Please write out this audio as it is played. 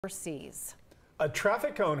overseas. A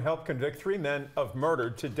traffic cone helped convict 3 men of murder.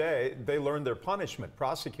 Today, they learned their punishment.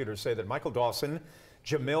 Prosecutors say that Michael Dawson,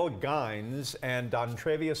 Jamil Gines, and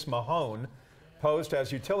Dontravius Mahone posed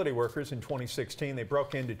as utility workers in 2016. They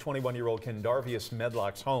broke into 21-year-old Kendarvius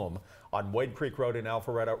Medlock's home on Wade Creek Road in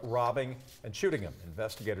Alpharetta, robbing and shooting him.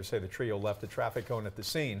 Investigators say the trio left the traffic cone at the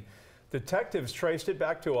scene. Detectives traced it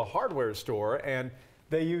back to a hardware store, and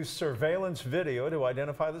they used surveillance video to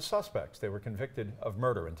identify the suspects. They were convicted of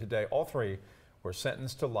murder, and today all 3 were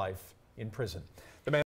sentenced to life in prison.